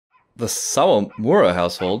The Sawamura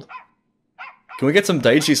household? Can we get some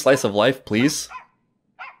Daichi slice of life, please?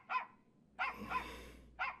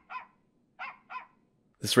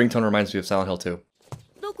 This ringtone reminds me of Silent Hill 2.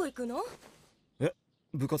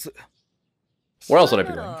 Where else would I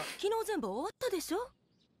be going?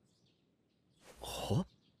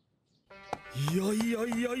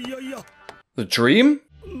 The dream?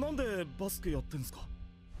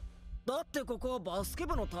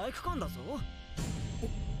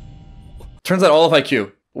 Turns out all of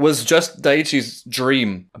IQ was just Daichi's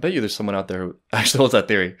dream. I bet you there's someone out there who actually holds that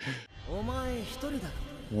theory.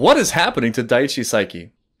 What is happening to Daichi's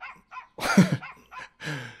psyche?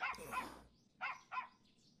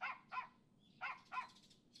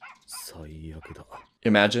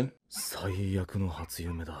 Imagine.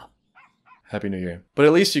 Happy New Year. But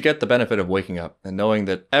at least you get the benefit of waking up and knowing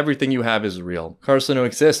that everything you have is real. Karasuno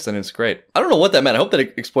exists and it's great. I don't know what that meant. I hope that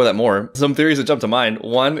it explore that more. Some theories that jump to mind.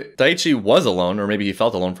 One, Daichi was alone, or maybe he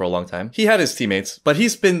felt alone for a long time. He had his teammates, but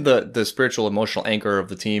he's been the spiritual, emotional anchor of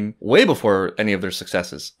the team way before any of their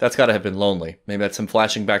successes. That's gotta have been lonely. Maybe that's him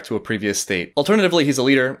flashing back to a previous state. Alternatively, he's a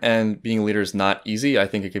leader, and being a leader is not easy. I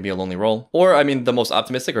think it can be a lonely role. Or, I mean, the most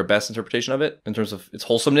optimistic or best interpretation of it, in terms of its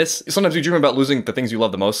wholesomeness, sometimes you dream about losing the things you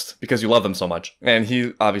love the most because you love them so much. And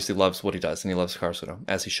he obviously loves what he does, and he loves Karasuno,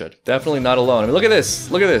 as he should. Definitely not alone. I mean, look at this.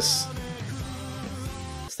 Look at this.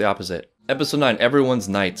 It's the opposite. Episode 9, Everyone's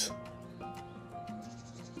Night.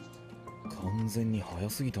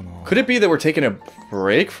 Could it be that we're taking a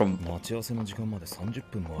break from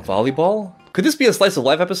volleyball? Could this be a slice of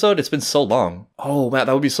life episode? It's been so long. Oh, man,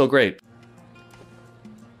 that would be so great.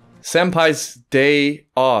 Senpai's day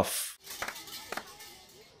off.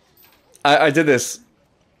 I did this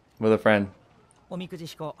with a friend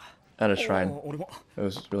at a shrine. It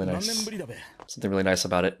was really nice. Something really nice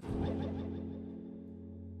about it.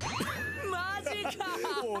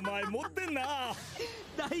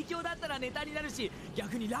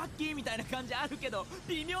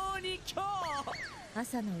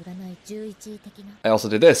 I also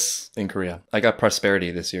did this in Korea. I got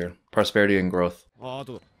prosperity this year. Prosperity and growth.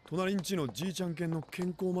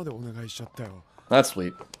 That's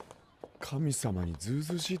sweet. Pretty sure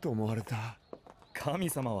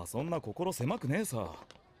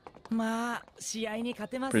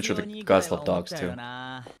the gods love dogs too.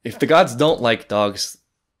 If the gods don't like dogs,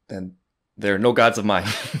 then there are no gods of mine.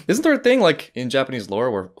 Isn't there a thing like in Japanese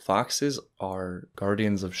lore where foxes are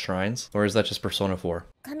guardians of shrines? Or is that just Persona 4?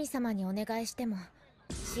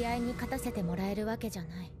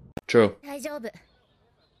 True.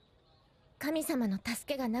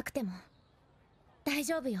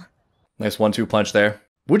 Nice 1-2 punch there.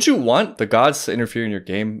 Would you want the gods to interfere in your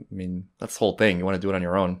game? I mean, that's the whole thing. You want to do it on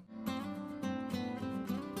your own.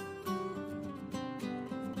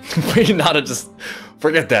 Hinata just...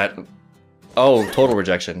 Forget that. Oh, total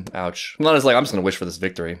rejection. Ouch. Hinata's like, I'm just gonna wish for this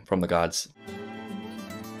victory from the gods.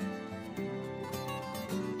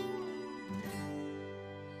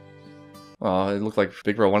 Oh, it looked like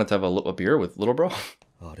Big Bro wanted to have a beer with Little Bro.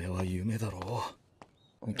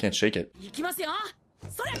 I can't shake it.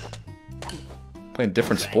 Playing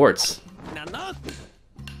different sports.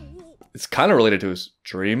 It's kind of related to his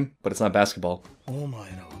dream, but it's not basketball.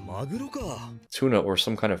 Tuna or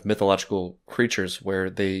some kind of mythological creatures where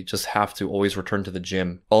they just have to always return to the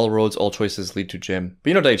gym. All roads, all choices lead to gym. But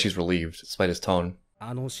you know Daichi's relieved, despite his tone.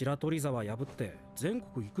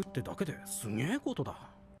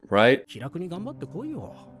 Right?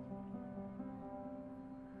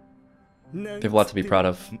 They have a lot to be proud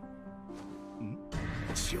of.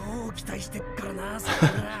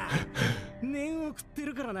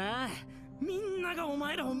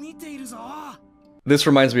 This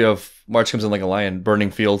reminds me of March Comes In Like a Lion,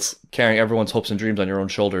 burning fields, carrying everyone's hopes and dreams on your own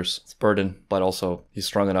shoulders. It's a burden, but also he's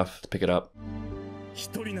strong enough to pick it up.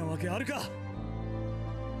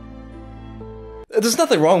 There's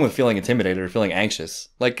nothing wrong with feeling intimidated or feeling anxious.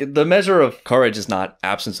 Like, the measure of courage is not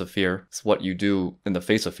absence of fear. It's what you do in the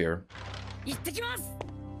face of fear.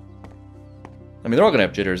 I mean, they're all gonna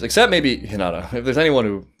have jitters, except maybe Hinata. If there's anyone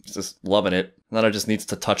who's just loving it, Hinata just needs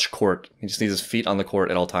to touch court. He just needs his feet on the court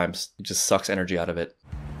at all times. He just sucks energy out of it.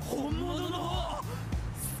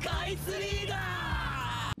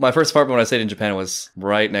 My first apartment when I stayed in Japan was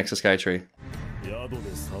right next to Skytree.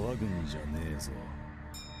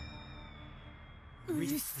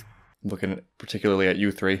 Looking particularly at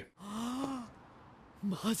you three.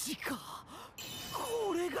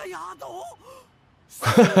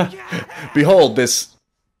 Behold this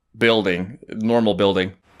building, normal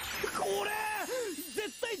building.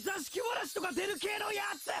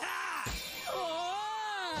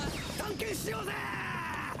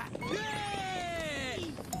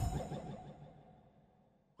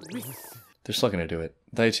 They're still gonna do it.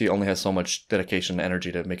 Daichi only has so much dedication and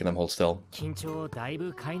energy to making them hold still.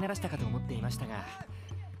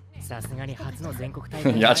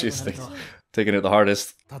 Yachi's taking it the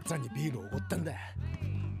hardest.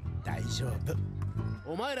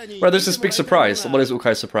 Right, there's this big surprise. What is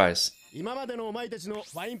Ukai's surprise?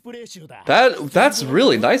 That's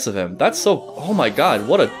really nice of him. That's so... Oh my god,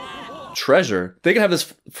 what a treasure. They can have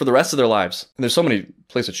this for the rest of their lives. And there's so many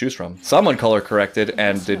places to choose from. Someone color corrected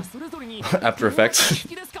and did After Effects.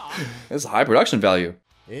 This is high production value.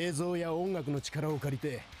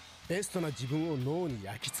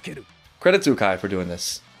 Credit to Ukai for doing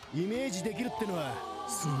this.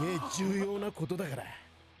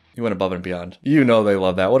 You went above and beyond. You know they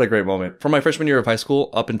love that. What a great moment. From my freshman year of high school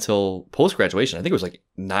up until post-graduation, I think it was like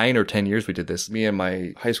 9 or 10 years we did this. Me and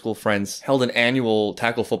my high school friends held an annual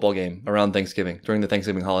tackle football game around Thanksgiving, during the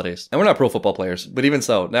Thanksgiving holidays. And we're not pro football players, but even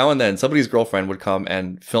so, now and then somebody's girlfriend would come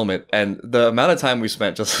and film it. And the amount of time we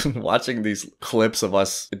spent just watching these clips of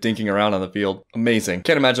us dinking around on the field, amazing.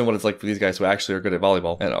 Can't imagine what it's like for these guys who actually are good at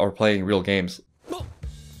volleyball and are playing real games.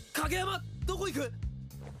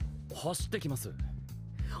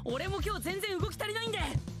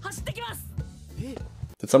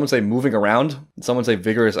 Did someone say moving around? Did someone say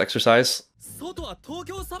vigorous exercise?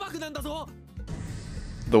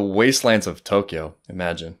 The wastelands of Tokyo,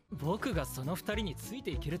 imagine.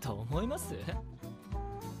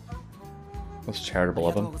 Most charitable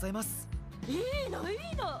of them.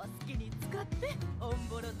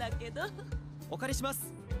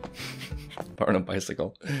 Borrowing a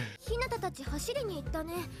bicycle.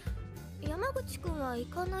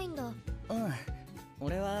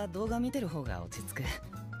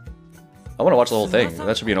 I want to watch the whole thing.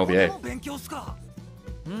 That should be an OVA.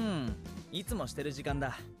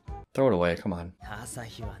 Throw it away, come on.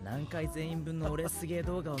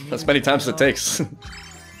 As many times as it takes.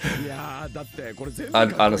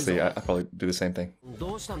 Honestly, I'd probably do the same thing.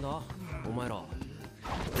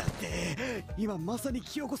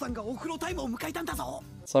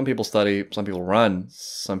 Some people study, some people run,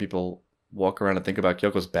 some people walk around and think about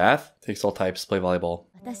Kyoko's bath. Takes all types, play volleyball.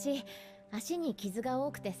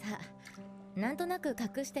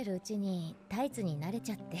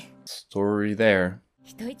 Story there.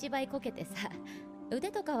 It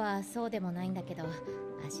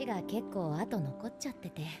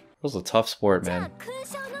was a tough sport, man.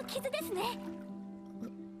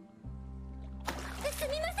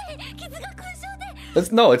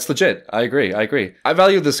 No, it's legit. I agree. I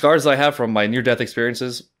value the scars I have from my near-death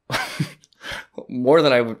experiences more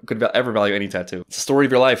than I could ever value any tattoo. It's the story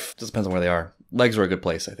of your life. Just depends on where they are. Legs are a good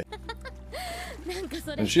place, I think.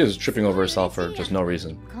 And she is tripping over herself for just no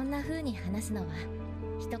reason.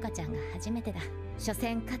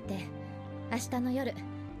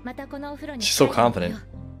 She's so confident.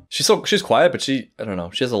 She's quiet, but I don't know.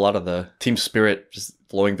 She has a lot of the team spirit just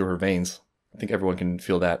flowing through her veins. I think everyone can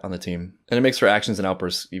feel that on the team. And it makes her actions and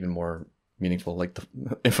outbursts even more meaningful, like the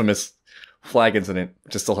infamous flag incident,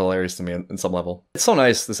 which is still hilarious to me in some level. It's so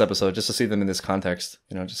nice, this episode, just to see them in this context,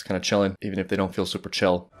 you know, just kind of chilling, even if they don't feel super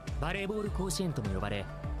chill. I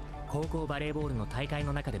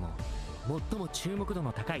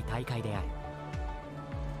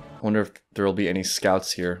wonder if there will be any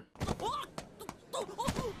scouts here.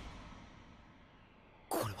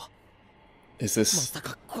 Is this...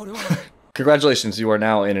 Congratulations, you are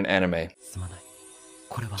now in an anime.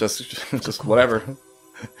 Just whatever.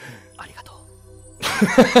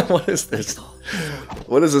 What is this?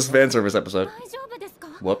 What is this fan service episode?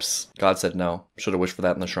 Whoops. God said no. Should have wished for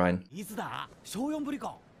that in the shrine.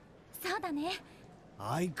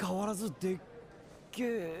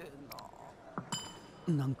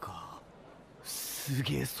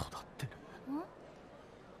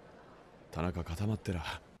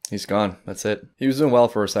 He's gone. That's it. He was doing well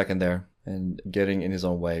for a second there. And getting in his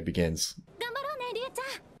own way begins.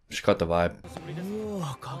 She cut the vibe.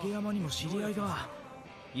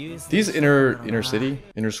 These inner city,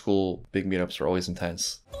 inner school big meetups are always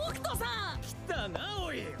intense.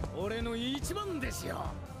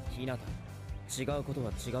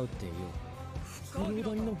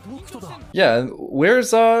 Yeah,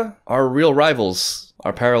 where's our real rivals?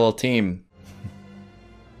 Our parallel team?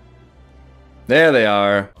 There they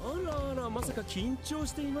are.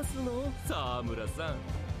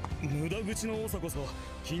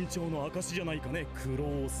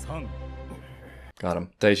 Got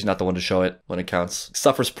him. Daichi's not the one to show it when it counts.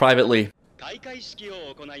 Suffers privately. Can't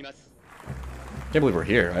believe we're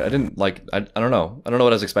here. I don't know. I don't know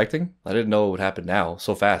what I was expecting. I didn't know it would happen now,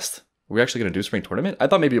 so fast. Are we actually going to do spring tournament? I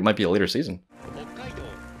thought maybe it might be a later season.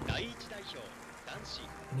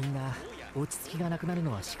 みんな落ち着きがなくなる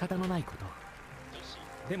のは仕方のないこと。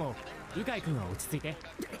でも、鵜飼君は落ち着いて。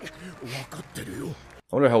分かってるよ。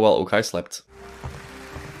I wonder how well Ukai slept.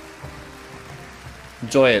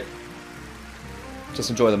 Enjoy it. Just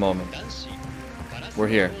enjoy the moment. We're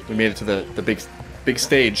here. We made it to the big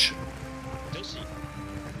stage.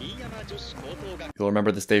 You'll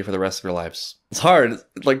remember this day for the rest of your lives. It's hard,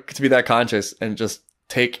 like, to be that conscious and just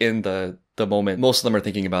take in the moment. Most of them are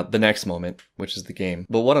thinking about the next moment, which is the game.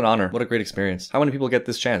 But what an honor. What a great experience. How many people get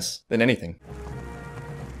this chance in anything?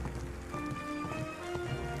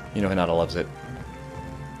 You know Hinata loves it.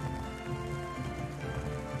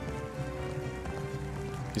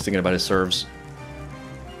 He's thinking about his serves.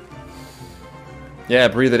 Yeah,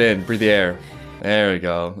 breathe it in. Breathe the air. There we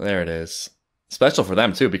go. There it is. Special for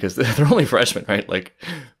them, too, because they're only freshmen, right? Like,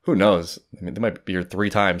 who knows? I mean, they might be here 3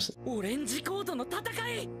 times.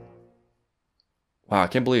 Wow, I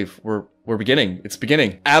can't believe we're beginning. It's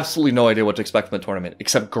beginning. Absolutely no idea what to expect from the tournament,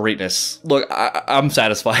 except greatness. Look, I'm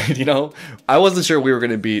satisfied, you know? I wasn't sure we were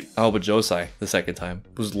going to beat Aoba Josai the second time.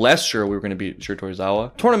 I was less sure we were going to beat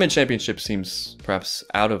Shiratorizawa. Tournament championship seems perhaps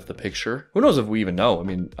out of the picture. Who knows if we even know? I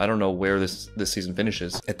mean, I don't know where this season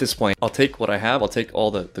finishes. At this point, I'll take what I have. I'll take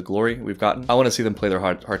all the glory we've gotten. I want to see them play their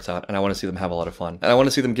hearts out, and I want to see them have a lot of fun. And I want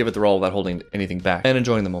to see them give it their all without holding anything back and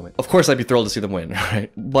enjoying the moment. Of course, I'd be thrilled to see them win,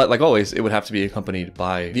 right? But like always, it would have to be accompanied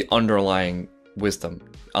by the underlying wisdom,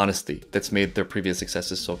 honesty that's made their previous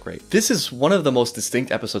successes so great. This is one of the most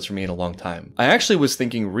distinct episodes for me in a long time. I actually was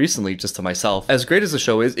thinking recently, just to myself, as great as the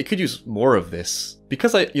show is, it could use more of this.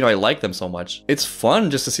 Because I like them so much, it's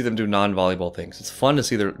fun just to see them do non-volleyball things. It's fun to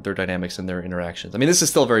see their dynamics and their interactions. I mean, this is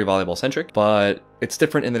still very volleyball-centric, but it's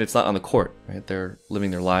different in that it's not on the court, right? They're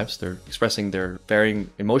living their lives. They're expressing their varying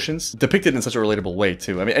emotions, depicted in such a relatable way,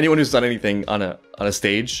 too. I mean, anyone who's done anything on a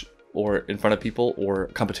stage or in front of people or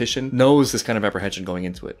competition knows this kind of apprehension going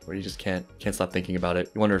into it, where you just can't stop thinking about it.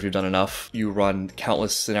 You wonder if you've done enough. You run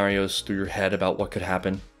countless scenarios through your head about what could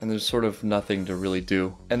happen, and there's sort of nothing to really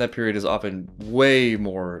do. And that period is often way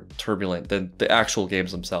more turbulent than the actual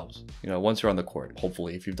games themselves. You know, once you're on the court,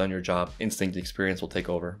 hopefully, if you've done your job, instinct, experience will take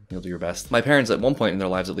over. You'll do your best. My parents, at one point in their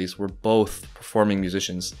lives at least, were both performing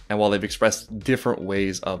musicians, and while they've expressed different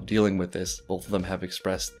ways of dealing with this, both of them have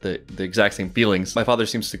expressed the exact same feelings. My father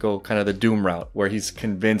seems to go kind of the doom route, where he's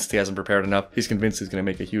convinced he hasn't prepared enough. He's convinced he's going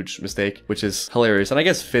to make a huge mistake, which is hilarious and I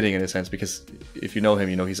guess fitting in a sense, because if you know him,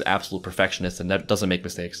 you know he's an absolute perfectionist and doesn't make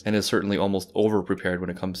mistakes, and is certainly almost over prepared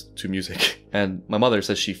when it comes to music. And my mother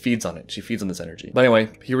says she feeds on it. She feeds on this energy. But anyway,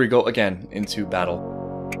 here we go again into battle.